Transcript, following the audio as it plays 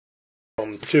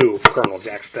To Colonel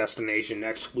Jack's Destination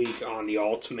next week on The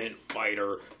Ultimate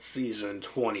Fighter Season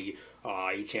 20.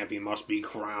 A champion must be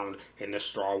crowned in the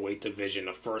strawweight division.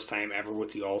 The first time ever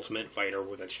with The Ultimate Fighter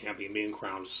with a champion being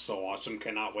crowned. So awesome.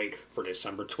 Cannot wait for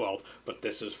December 12th. But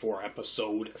this is for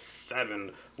Episode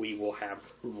 7. We will have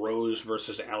Rose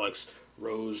versus Alex.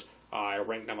 Rose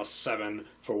ranked number 7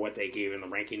 for what they gave in the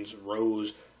rankings.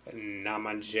 Rose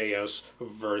Namajunas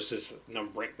versus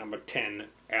ranked number 10,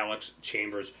 Alex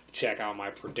Chambers. Check out my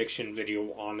prediction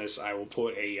video on this. I will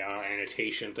put a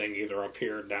annotation thing either up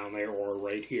here, down there, or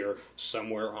right here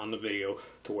somewhere on the video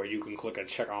to where you can click and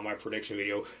check out my prediction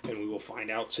video, and we will find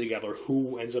out together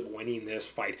who ends up winning this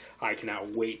fight. I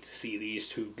cannot wait to see these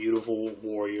two beautiful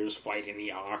warriors fight in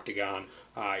the octagon.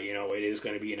 It is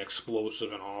going to be an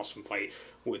explosive and awesome fight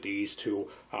with these two.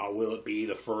 Will it be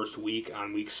the first week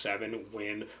on week 7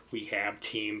 when we have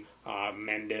Team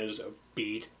Melendez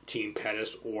beat Team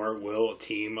Pettis, or will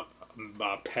Team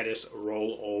Pettis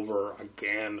roll over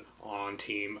again on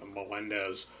Team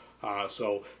Melendez?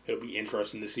 So it'll be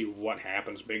interesting to see what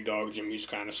happens. Big Dog Jimmy's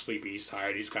kind of sleepy. He's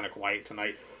tired. He's kind of quiet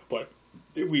tonight. But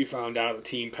we found out the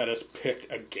Team Pettis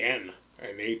picked again.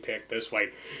 And they picked this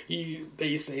fight.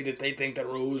 They say that they think that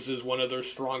Rose is one of their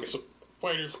strongest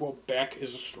fighters. Well, Beck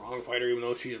is a strong fighter, even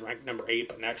though she's ranked number 8.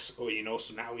 But next, so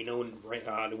now we know in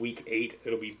the week 8,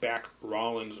 it'll be Beck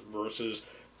Rollins versus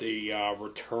the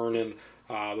returning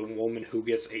the woman who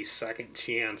gets a second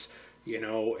chance. It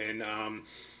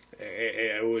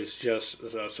was just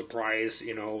a surprise.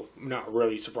 Not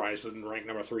really surprised that ranked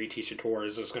number 3 Tisha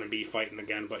Torres is going to be fighting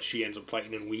again, but she ends up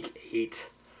fighting in week 8.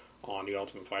 On The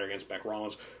Ultimate Fighter against Beck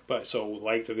Rollins. But so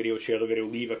like the video, share the video,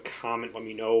 leave a comment, let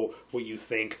me know what you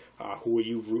think. Who are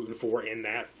you rooting for in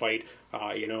that fight?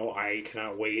 I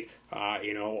cannot wait.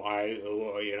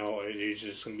 It's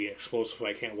just gonna be explosive.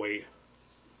 I can't wait.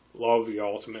 Love The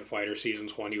Ultimate Fighter Season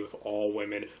 20 with all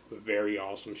women. Very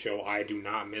awesome show. I do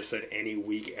not miss it any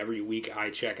week. Every week I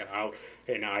check it out,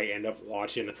 and I end up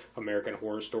watching American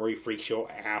Horror Story Freak Show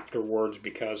afterwards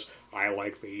because I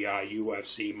like the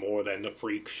UFC more than the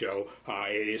Freak Show.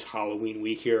 It is Halloween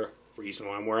week here. Reason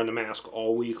why I'm wearing the mask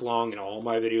all week long in all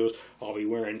my videos. I'll be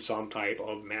wearing some type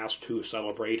of mask to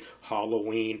celebrate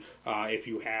Halloween. If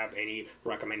you have any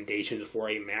recommendations for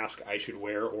a mask I should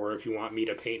wear, or if you want me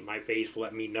to paint my face,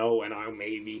 let me know and I'll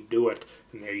maybe do it.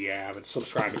 And there you have it.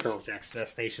 Subscribe to Colonel Jack's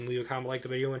Destination. Leave a comment, like the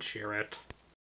video, and share it.